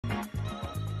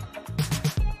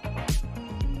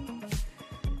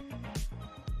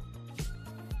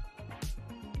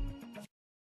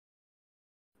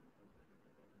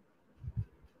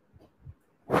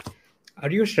Are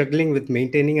you struggling with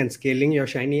maintaining and scaling your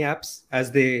Shiny apps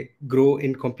as they grow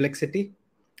in complexity?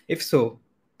 If so,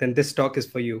 then this talk is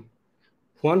for you.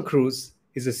 Juan Cruz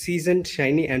is a seasoned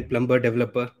Shiny and Plumber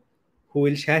developer who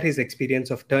will share his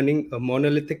experience of turning a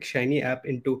monolithic Shiny app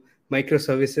into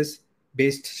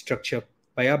microservices-based structure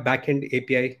via backend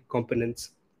API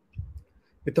components,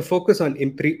 with a focus on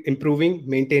improving,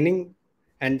 maintaining,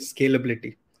 and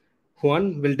scalability.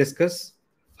 Juan will discuss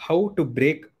how to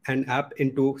break an app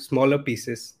into smaller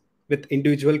pieces with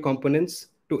individual components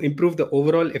to improve the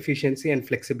overall efficiency and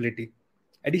flexibility.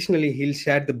 Additionally, he'll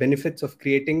share the benefits of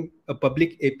creating a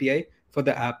public API for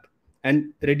the app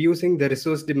and reducing the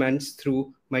resource demands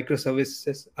through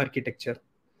microservices architecture.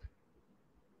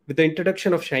 With the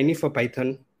introduction of Shiny for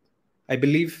Python, I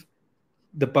believe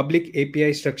the public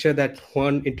API structure that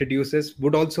Juan introduces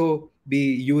would also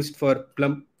be used for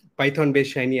Python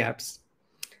based Shiny apps.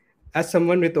 As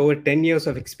someone with over 10 years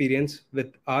of experience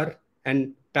with R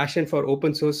and passion for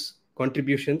open source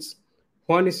contributions,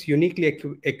 Juan is uniquely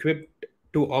equipped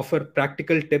to offer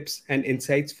practical tips and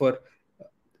insights for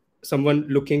someone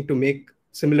looking to make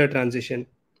similar transition.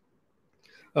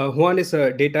 Juan is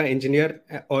a data engineer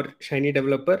or Shiny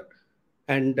developer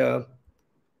and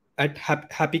at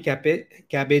Happy Cabbage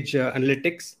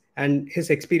Analytics, and his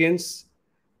experience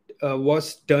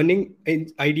was turning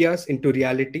ideas into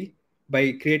reality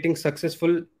by creating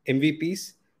successful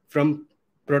MVPs from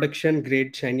production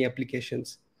grade Shiny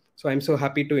applications. So I'm so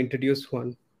happy to introduce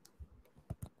Juan.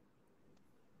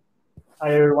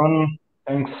 Hi everyone,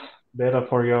 thanks Beta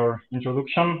for your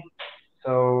introduction.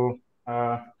 So,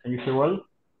 can you hear well?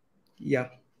 Yeah,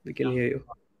 we can hear you.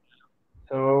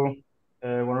 So,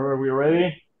 whenever we're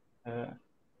ready, uh,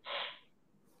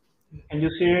 can you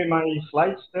see my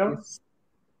slides there? Yes.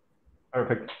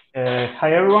 Perfect.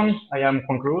 Hi everyone, I am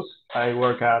Juan Cruz. I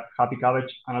work at Happy Cabbage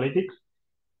Analytics,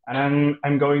 and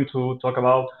I'm going to talk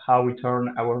about how we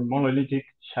turn our monolithic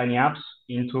Shiny apps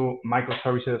into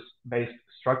microservices-based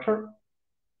structure.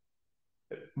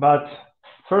 But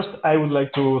first, I would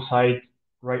like to cite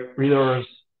readers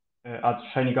at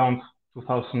ShinyConf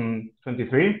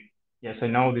 2023. Yes, I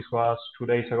know this was 2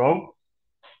 days ago.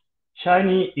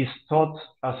 Shiny is thought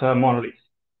as a monolith,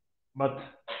 but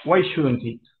why shouldn't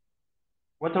it?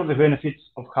 What are the benefits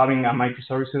of having a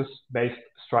microservices-based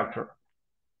structure?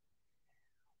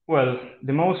 Well,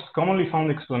 the most commonly found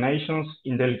explanations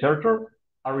in the literature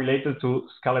are related to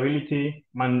scalability,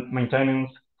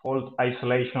 maintenance, fault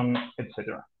isolation,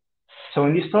 etc. So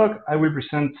in this talk, I will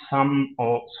present some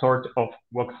sort of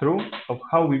walkthrough of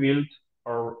how we build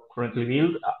or currently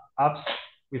build apps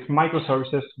with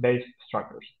microservices-based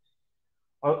structures,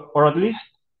 or at least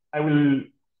I will,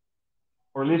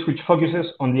 or at least which focuses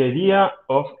on the idea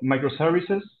of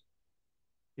microservices,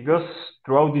 because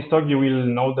throughout this talk you will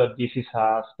know that this is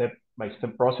a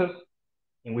step-by-step process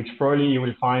in which probably you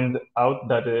will find out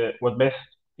that what best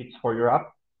fits for your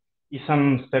app is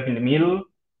some step in the middle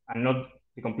and not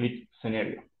the complete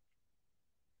scenario.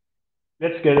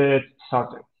 Let's get it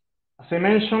started. As I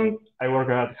mentioned, I work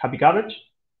at Happy Cabbage.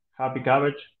 Happy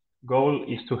Cabbage goal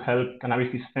is to help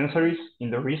cannabis dispensaries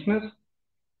in their business.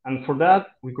 And for that,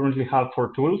 we currently have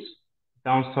 4 tools: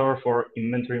 Downstore for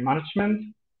inventory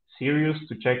management, Sirius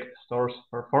to check stores'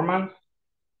 performance,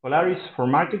 Polaris for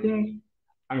marketing,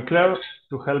 and Claire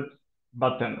to help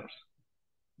bad tenders.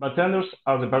 Bad tenders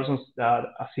are the persons that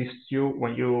assist you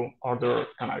when you order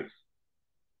cannabis.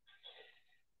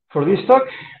 For this talk,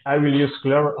 I will use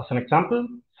Claire as an example.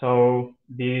 So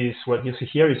this, what you see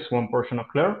here, is one portion of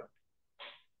Claire.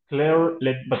 Claire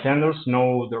lets bartenders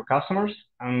know their customers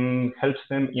and helps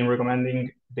them in recommending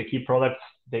the key products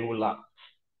they will love.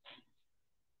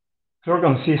 Claire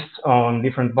consists on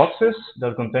different boxes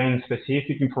that contain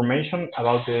specific information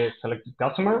about the selected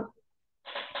customer.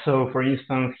 So for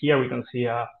instance, here we can see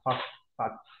a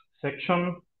facts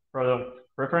section, product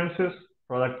preferences,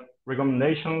 product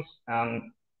recommendations,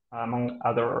 and among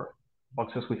other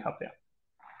boxes we have there.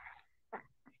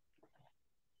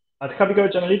 At Happy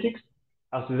Cabbage Analytics,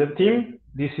 as the dev team,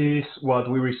 this is what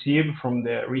we received from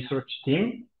the research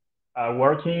team,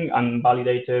 working and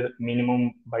validated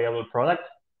minimum viable product,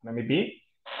 MVP.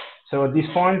 So at this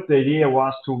point, the idea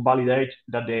was to validate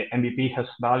that the MVP has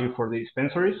value for the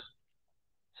dispensaries.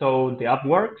 So the app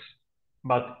works,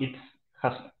 but it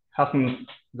hasn't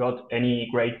got any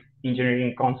great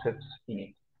engineering concepts in it.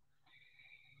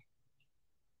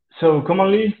 So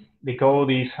commonly, the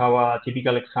code is how a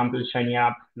typical example Shiny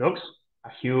app looks: a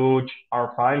huge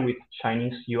R file with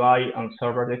Chinese UI and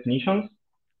server definitions,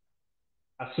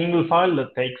 a single file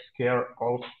that takes care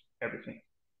of everything: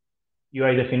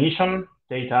 UI definition,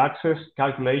 data access,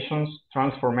 calculations,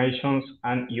 transformations,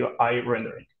 and UI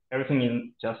rendering. everything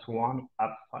in just one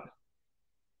app file.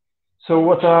 So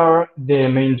what are the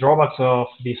main drawbacks of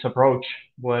this approach?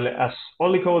 Well, as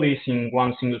all the code is in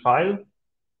one single file,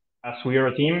 as we are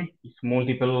a team, if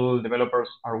multiple developers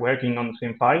are working on the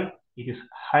same file, it is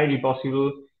highly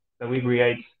possible that we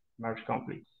create merge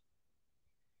conflicts.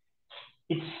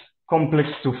 It's complex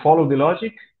to follow the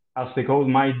logic, as the code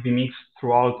might be mixed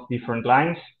throughout different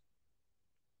lines.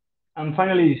 And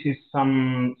finally, this is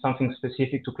something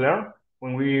specific to Claire.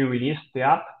 When we released the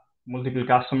app, multiple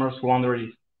customers wondered if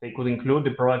they could include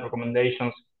the product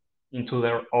recommendations into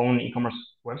their own e-commerce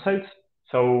websites.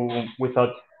 So we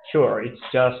thought, sure, it's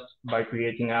just by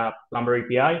creating a Plumber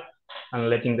API and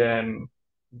letting them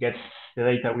get the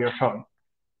data we are showing.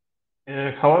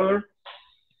 However,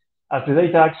 as the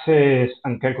data access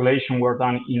and calculation were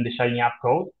done in the Shiny app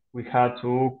code, we had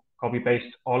to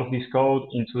copy-paste all of this code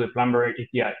into the Plumber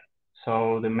API.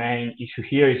 So the main issue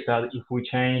here is that if we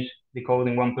change the code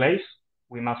in one place,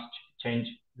 we must change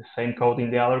the same code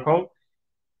in the other code.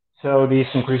 So this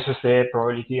increases the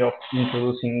probability of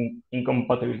introducing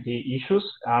incompatibility issues.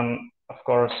 And of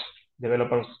course,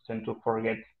 developers tend to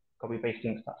forget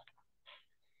copy-pasting stuff.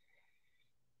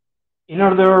 In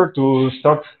order to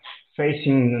start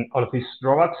facing all of these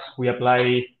drawbacks, we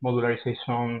apply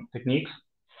modularization techniques.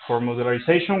 For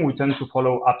modularization, we tend to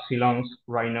follow Epsilon's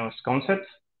Rhino's concept,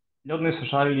 not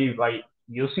necessarily by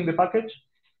using the package,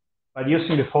 but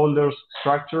using the folders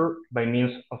structure by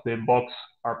means of the box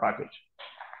R package.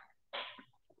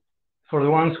 For the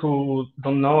ones who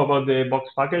don't know about the box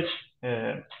package,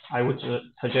 I would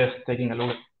suggest taking a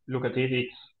look at it.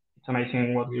 It's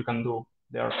amazing what you can do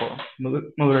there for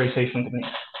modularization techniques.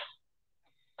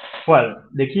 Well,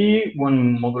 the key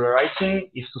when modularizing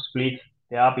is to split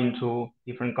the app into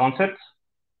different concepts.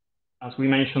 As we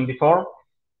mentioned before,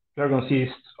 Claire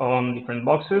consists on different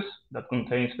boxes that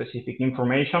contain specific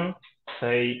information,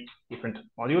 say different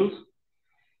modules.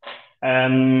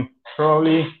 And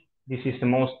probably this is the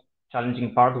most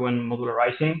challenging part when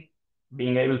modularizing,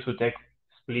 being able to take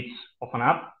splits of an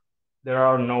app. There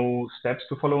are no steps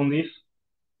to follow on this.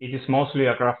 It is mostly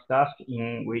a craft task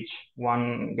in which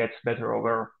one gets better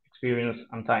over experience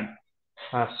and time.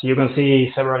 As you can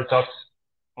see, several talks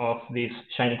of this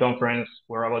Shiny conference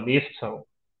were about this, so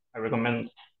I recommend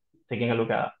taking a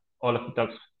look at all of the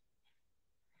talks.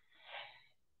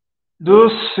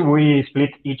 Thus, we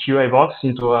split each UI box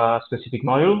into a specific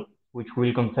module, which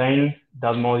will contain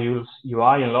that module's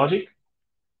UI and logic.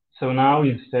 So now,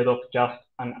 instead of just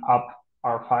an app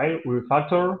R file, we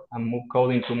refactor and move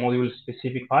code into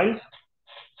module-specific files.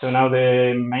 So now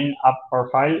the main app R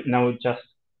file now just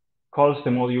calls the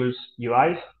module's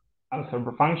UIs and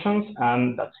server functions,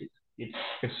 and that's it. It's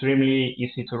extremely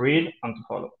easy to read and to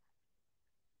follow.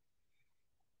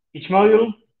 Each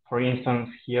module, for instance,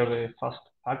 here the fast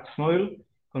facts module,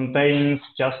 contains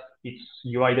just its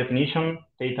UI definition,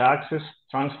 data access,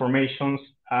 transformations,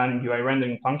 and UI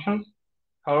rendering functions.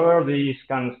 However, this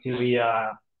can still be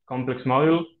a complex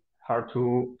module, hard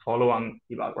to follow and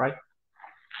debug, right?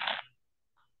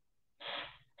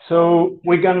 So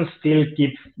we can still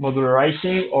keep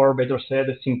modularizing, or better said,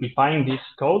 simplifying this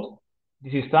code.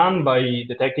 This is done by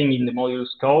detecting in the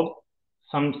module's code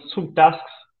some subtasks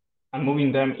and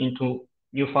moving them into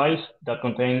new files that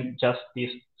contain just these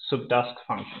subtask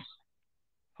functions.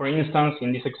 For instance,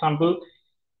 in this example,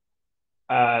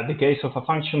 the case of a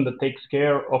function that takes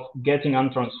care of getting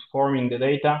and transforming the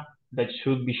data that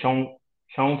should be shown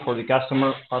for the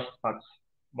customer fast facts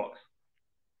box.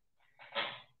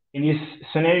 In this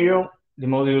scenario, the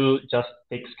module just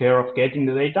takes care of getting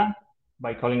the data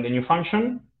by calling the new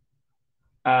function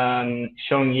and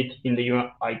showing it in the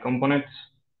UI components.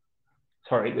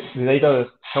 Sorry, the data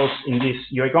shows in these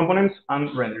UI components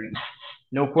and rendering.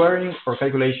 No querying or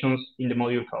calculations in the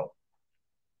module code.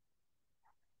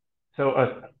 So,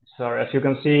 sorry, as you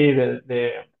can see,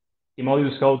 the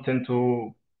modules code tend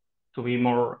to be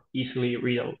more easily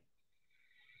readable.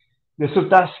 The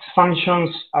subtask functions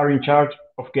are in charge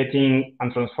of getting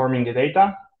and transforming the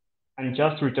data and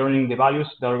just returning the values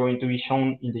that are going to be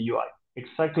shown in the UI.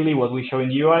 Exactly what we show in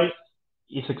the UI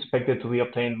is expected to be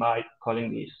obtained by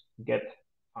calling these get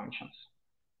functions.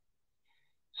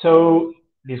 So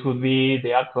this would be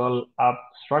the actual app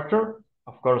structure.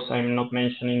 Of course, I'm not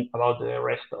mentioning about the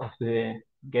rest of the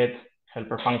get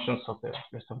helper functions of the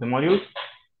rest of the modules.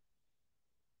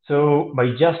 So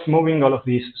by just moving all of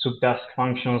these subtask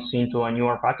functions into a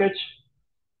newer package,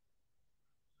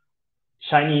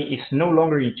 Shiny is no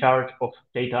longer in charge of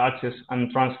data access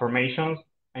and transformations,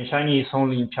 and Shiny is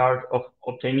only in charge of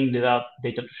obtaining the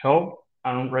data to show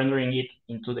and rendering it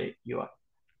into the UI.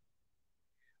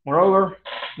 Moreover,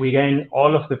 we gain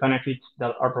all of the benefits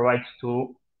that are provided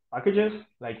to packages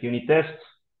like unit tests,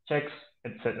 checks,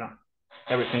 etc.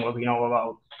 Everything what we know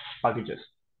about packages.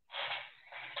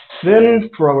 Then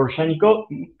for our Shiny code,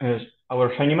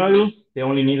 our Shiny module, the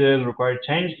only needed required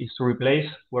change is to replace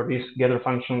where these getter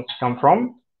functions come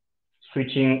from,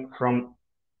 switching from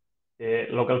the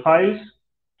local files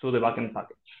to the backend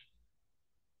package.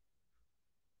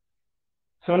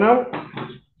 So now,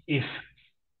 if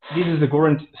this is the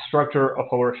current structure of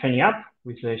our Shiny app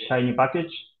with the Shiny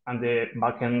package and the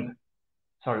backend,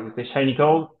 with the Shiny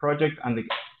code project and the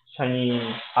Shiny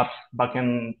apps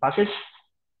backend package.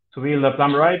 To build a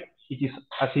Plumber app, it is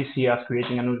as easy as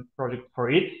creating a new project for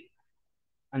it,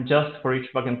 and just for each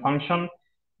backend function,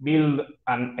 build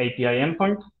an API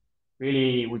endpoint.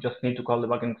 Really, we just need to call the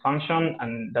backend function,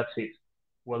 and that's it.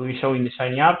 What we show in the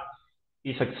Shiny app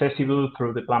is accessible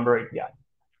through the Plumber API.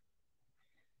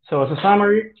 So as a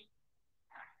summary,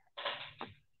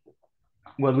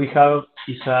 what we have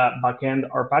is a backend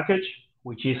R package,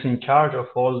 which is in charge of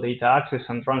all data access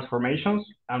and transformations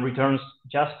and returns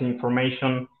just the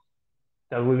information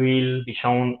that we will be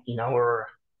shown in our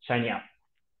Shiny app.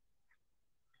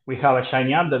 We have a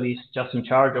Shiny app that is just in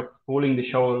charge of pulling the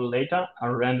show data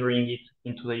and rendering it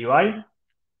into the UI,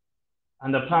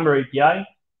 and the Plumber API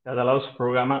that allows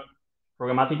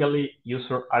programmatically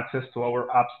user access to our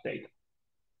app's data.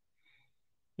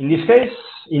 In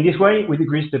this way, we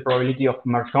decrease the probability of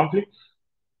merge conflicts,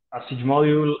 as each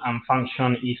module and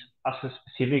function is as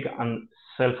specific and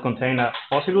self-contained as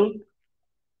possible.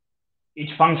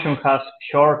 Each function has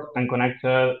short and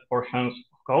connected portions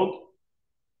of code,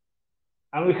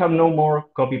 and we have no more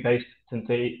copy-paste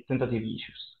tentative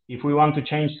issues. If we want to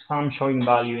change some showing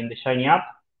value in the Shiny app,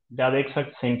 that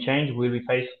exact same change will be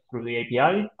faced through the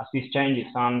API, as this change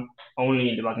is done only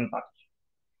in the backend package.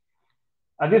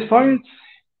 At this point,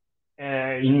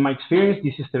 in my experience,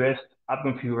 this is the best app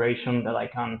configuration that I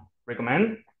can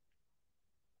recommend.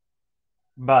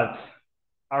 But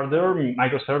are there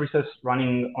microservices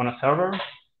running on a server?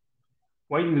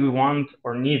 Why do we want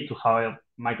or need to have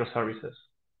microservices?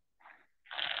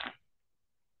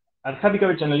 At Happy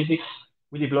Cabbage Analytics,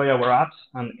 we deploy our apps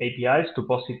and APIs to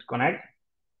POSIT Connect.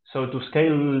 So to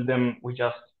scale them, we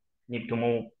just need to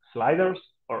move sliders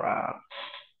or a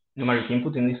numeric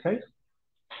input in this case.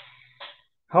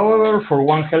 However, for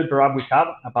one helper app we have,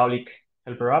 a public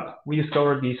helper app, we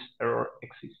discovered this error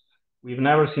exists. We've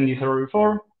never seen this error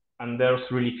before, and there's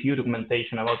really few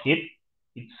documentation about it.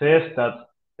 It says that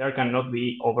there cannot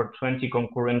be over 20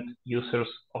 concurrent users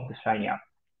of the Shiny app.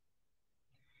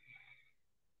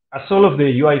 As all of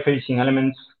the UI-facing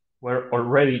elements were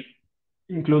already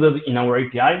included in our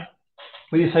API,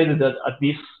 we decided that as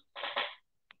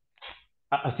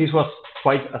this was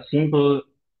quite a simple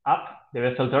app, the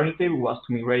best alternative was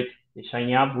to migrate the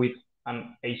Shiny app with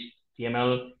an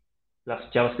HTML plus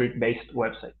JavaScript-based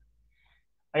website.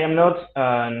 I am not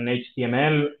an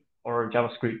HTML or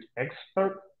JavaScript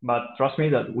expert, but trust me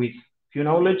that with few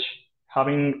knowledge,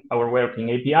 having our working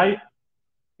API,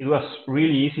 it was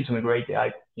really easy to migrate the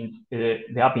app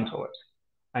into ours.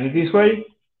 And in this way,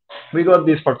 we got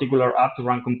this particular app to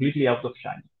run completely out of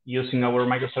Shiny, using our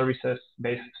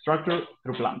microservices-based structure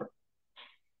through Plumber.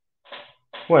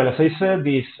 Well, as I said,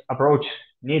 this approach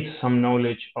needs some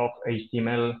knowledge of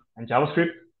HTML and JavaScript,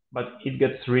 but it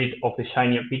gets rid of the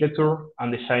Shiny architecture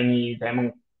and the Shiny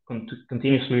daemon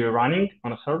continuously running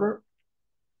on a server.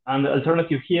 And the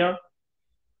alternative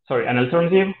an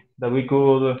alternative that we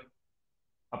could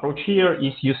approach here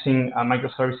is using a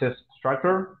microservices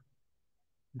structure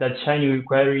that Shiny will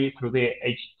query through the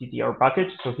HTTR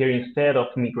package. So here, instead of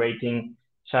migrating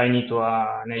Shiny to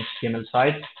an HTML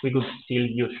site, we could still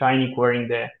use Shiny querying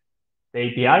the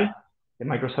API, the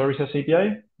microservices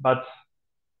API, but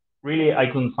really I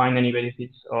couldn't find any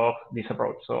benefits of this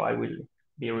approach. So I will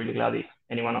be really glad if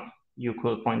any one of you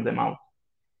could point them out.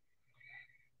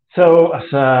 So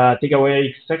as a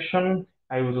takeaway section,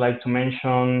 I would like to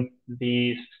mention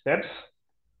these steps.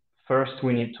 First,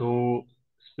 we need to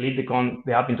split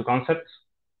the app into concepts,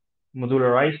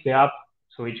 modularize the app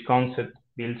so each concept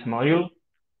builds a module,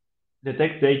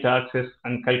 detect data access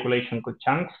and calculation code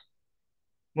chunks,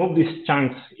 move these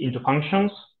chunks into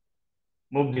functions,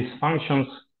 move these functions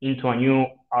into a new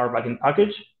R backend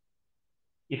package.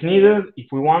 If needed, if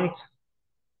we want,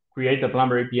 create a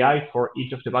Plumber API for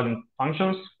each of the backend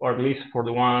functions, or at least for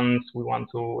the ones we want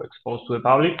to expose to the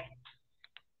public.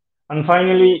 And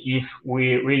finally, if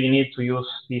we really need to use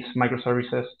this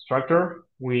microservices structure,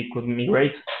 we could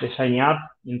migrate the Shiny app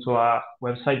into a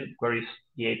website that queries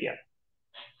the API.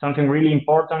 Something really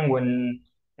important when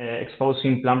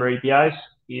exposing Plumber APIs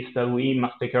is that we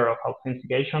must take care of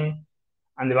authentication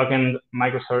and the backend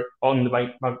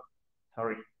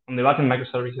the backend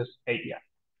microservices API.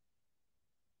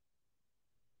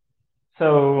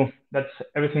 So that's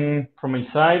everything from my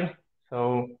side.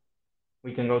 So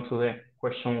we can go to the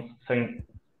questions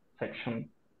section.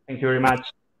 Thank you very much.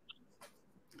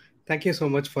 Thank you so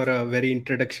much for a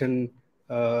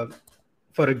uh,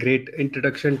 for a great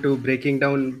introduction to breaking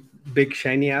down big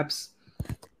shiny apps.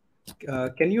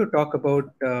 Can you talk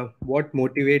about what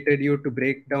motivated you to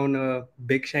break down a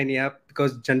big shiny app?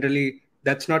 Because generally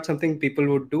that's not something people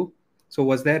would do. So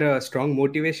was there a strong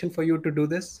motivation for you to do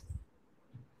this?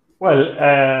 Well,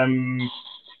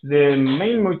 the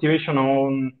main motivation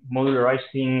on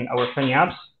modularizing our shiny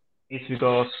apps is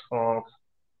because of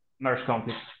merge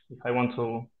conflicts. If I want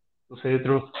to say the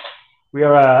truth, we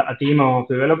are a team of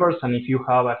developers, and if you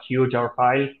have a huge R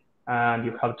file and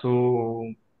you have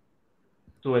to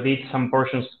edit some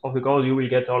portions of the code, you will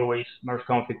get always merge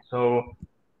conflicts. So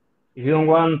if you don't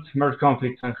want merge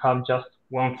conflicts and have just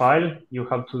one file, you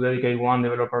have to dedicate one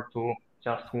developer to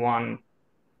just one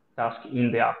task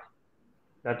in the app.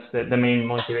 That's the main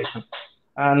motivation.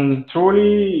 And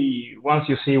truly, once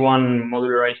you see one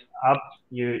modularized app,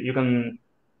 you can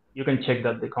check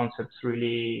that the concepts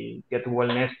really get well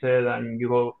nested, and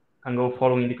you can go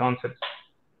following the concepts.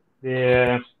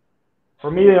 For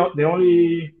me, the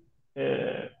only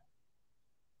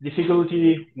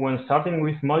difficulty when starting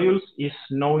with modules is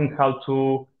knowing how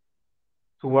to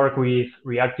work with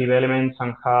reactive elements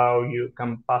and how you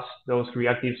can pass those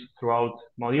reactives throughout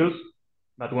modules.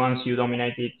 But once you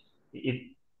dominate it,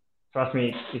 trust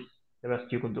me, it's the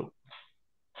best you could do.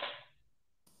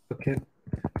 Okay.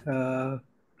 Uh,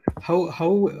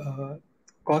 how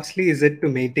costly is it to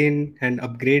maintain and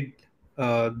upgrade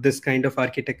this kind of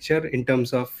architecture in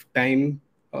terms of time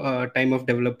of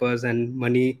developers and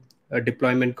money,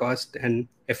 deployment cost and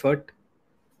effort?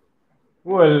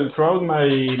 Well, throughout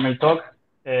my talk,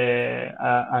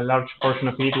 a large portion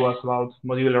of it was about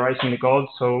modularizing the code.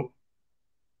 So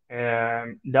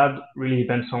that really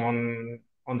depends on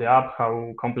the app,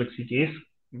 how complex it is.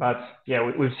 But yeah,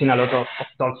 we've seen a lot of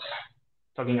talks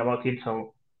talking about it.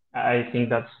 So I think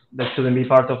that shouldn't be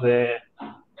part of the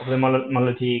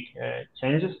monolithic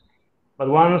changes. But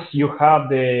once you have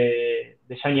the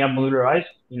Shiny app modularized,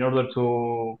 in order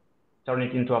to turn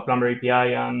it into a Plumber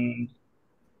API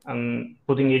and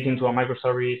putting it into a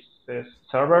microservices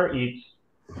server, it's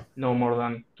no more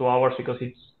than 2 hours, because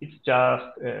it's just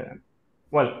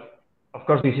well, of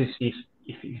course, this is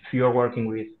if you are working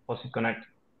with POSIT Connect.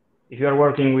 If you are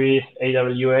working with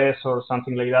AWS or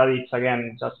something like that, it's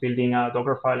again just building a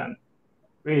Docker file, and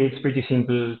really it's pretty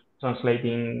simple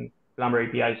translating Plumber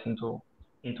APIs into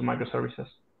microservices.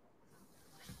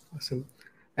 Awesome.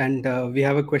 And we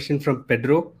have a question from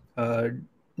Pedro.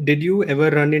 Did you ever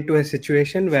run into a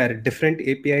situation where different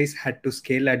APIs had to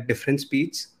scale at different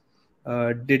speeds?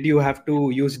 Did you have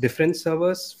to use different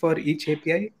servers for each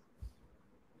API?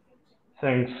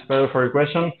 Thanks, Pedro, for your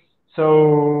question.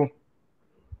 So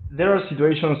there are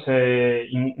situations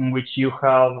in which you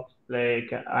have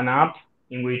like an app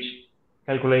in which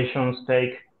calculations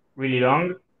take really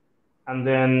long, and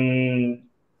then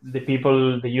the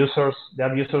users, the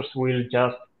app users will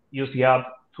just use the app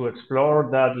to explore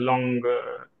that long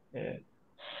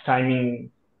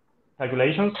timing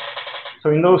calculations.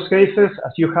 So in those cases,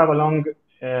 as you have a long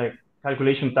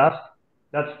calculation task,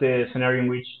 that's the scenario in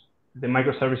which the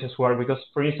microservices work. Because,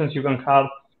 for instance, you can have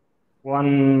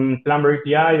one Plumber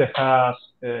API that has,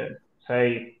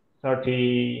 say,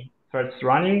 30 threads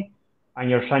running, and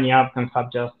your Shiny app can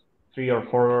have just 3 or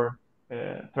 4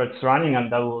 threads running,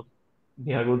 and that would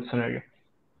be a good scenario.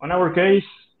 On our case,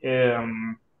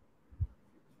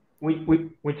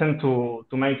 we tend to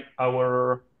make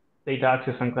our data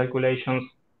access and calculations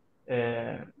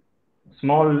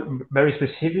small, very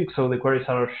specific, so the queries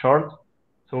are short.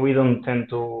 So we don't tend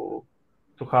to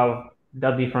have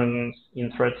that difference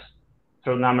in thread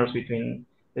numbers between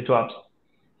the two apps.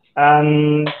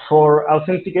 And for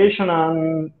authentication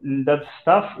and that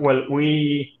stuff, well,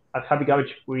 we at Happy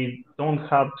Cabbage, we don't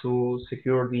have to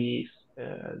secure the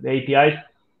APIs,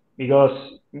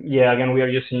 because yeah, again, we are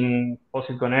using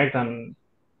POSIT Connect, and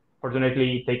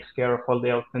fortunately it takes care of all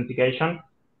the authentication.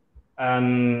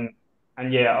 And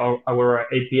yeah, our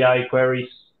API queries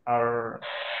are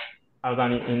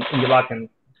done in the backend.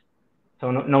 So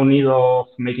no need of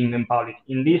making them public.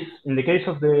 In the case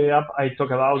of the app I talk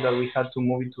about, that we had to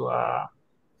move it to a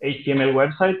HTML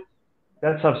website,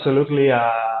 that's absolutely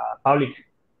a public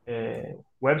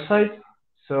website.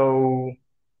 So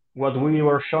what we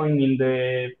were showing in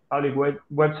the public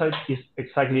website is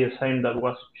exactly the same that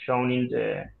was shown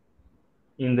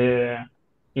in the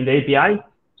API.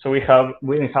 So we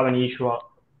didn't have any issue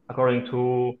according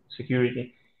to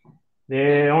security.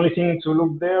 The only thing to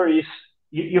look there is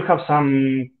you have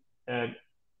some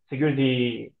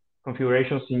security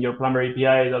configurations in your Plumber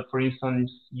API that, for instance,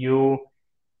 you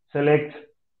select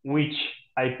which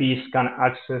IPs can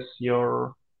access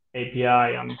your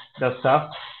API and that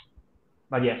stuff.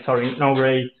 But yeah, sorry, no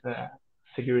great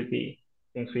security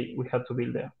things we had to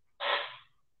build there.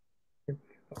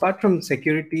 Apart from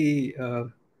security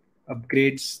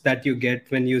upgrades that you get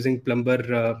when using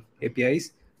Plumber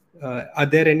APIs, are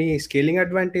there any scaling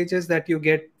advantages that you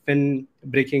get when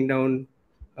breaking down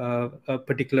a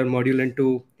particular module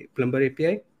into Plumber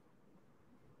API?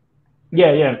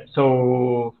 Yeah.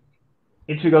 So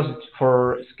it's because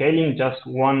for scaling just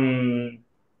one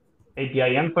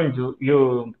API endpoint,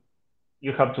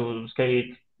 you have to scale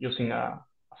it using a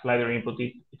slider input.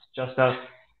 It's just that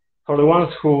for the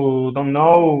ones who don't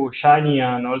know, Shiny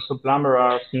and also Plumber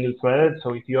are single-threaded.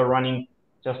 So if you are running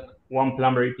just one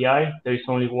Plumber API, there is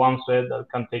only one thread that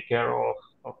can take care of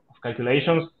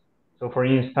calculations. So for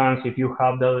instance, if you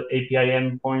have the API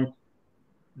endpoint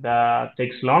that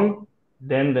takes long,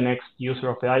 then the next user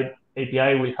of the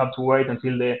API will have to wait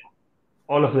until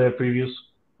all of the previous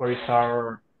queries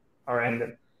are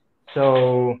ended.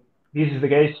 So this is the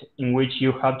case in which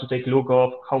you have to take a look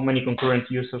of how many concurrent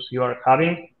users you are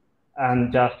having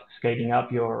and just scaling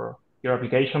up your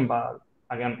application, but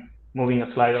again, moving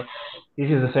a slider. This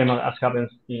is the same as happens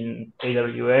in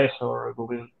AWS or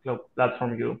Google Cloud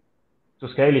Platform. To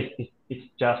scale it's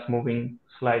just moving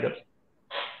sliders.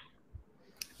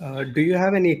 Do you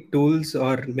have any tools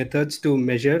or methods to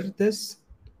measure this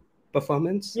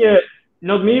performance? Yeah,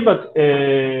 not me, but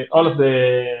all of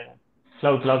the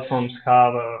cloud platforms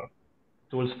have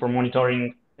tools for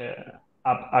monitoring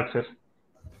app access.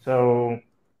 So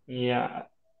yeah,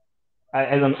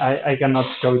 I cannot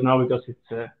show it now because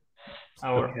it's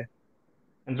our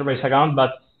enterprise account,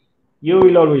 but you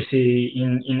will always see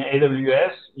in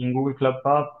AWS, in Google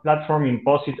Cloud Platform, in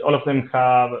POSIT, all of them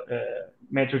have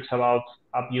metrics about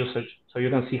app usage. So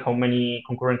you can see how many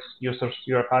concurrent users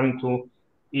you are having to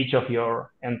each of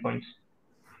your endpoints.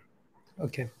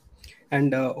 Okay.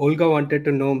 And Olga wanted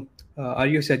to know, are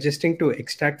you suggesting to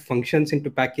extract functions into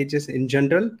packages in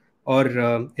general or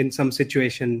in some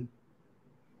situation?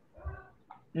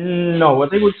 No,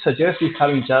 what I would suggest is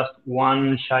having just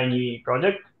one Shiny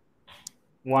project,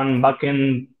 one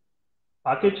backend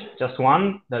package, just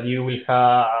one, that you will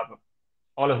have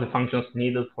all of the functions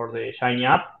needed for the Shiny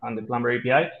app and the Plumber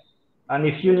API. And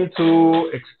if you need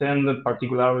to extend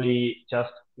particularly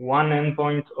just one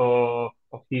endpoint of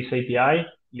this API,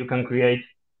 you can create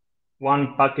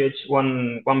one package,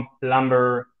 one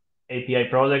Plumber API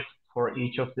project for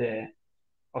each of the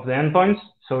endpoints.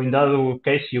 So in that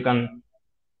case, you can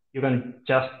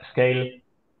just scale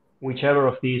whichever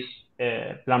of these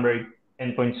Plumber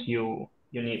endpoints you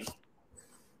need.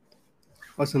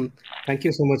 Awesome. Thank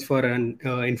you so much for an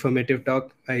informative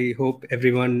talk. I hope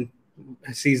everyone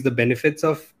sees the benefits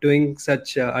of doing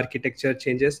such architecture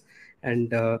changes.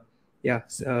 And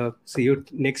see you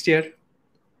next year.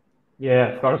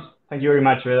 Yeah, of course. Thank you very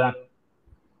much, Veda.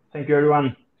 Thank you,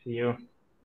 everyone. See you.